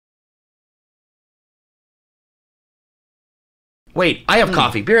Wait, I have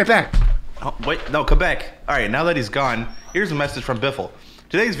coffee. Be right back. Oh, wait, no, come back. All right, now that he's gone, here's a message from Biffle.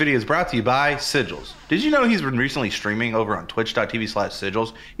 Today's video is brought to you by Sigils. Did you know he's been recently streaming over on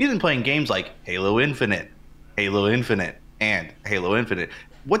twitch.tv/Sigils? He's been playing games like Halo Infinite, and Halo Infinite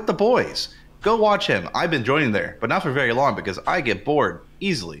with the boys. Go watch him. I've been joining there, but not for very long because I get bored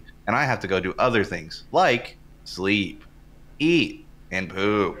easily, and I have to go do other things like sleep, eat, and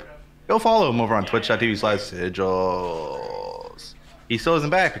poop. Go follow him over on twitch.tv/Sigils. He still isn't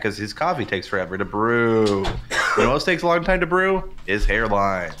back because his coffee takes forever to brew. You know what else takes a long time to brew? His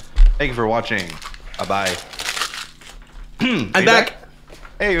hairline. Thank you for watching. Bye-bye. I'm back.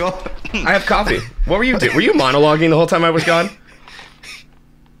 Hey, well. I have coffee. What were you doing? Were you monologuing the whole time I was gone?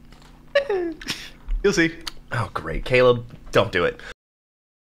 You'll see. Oh, great. Caleb, don't do it.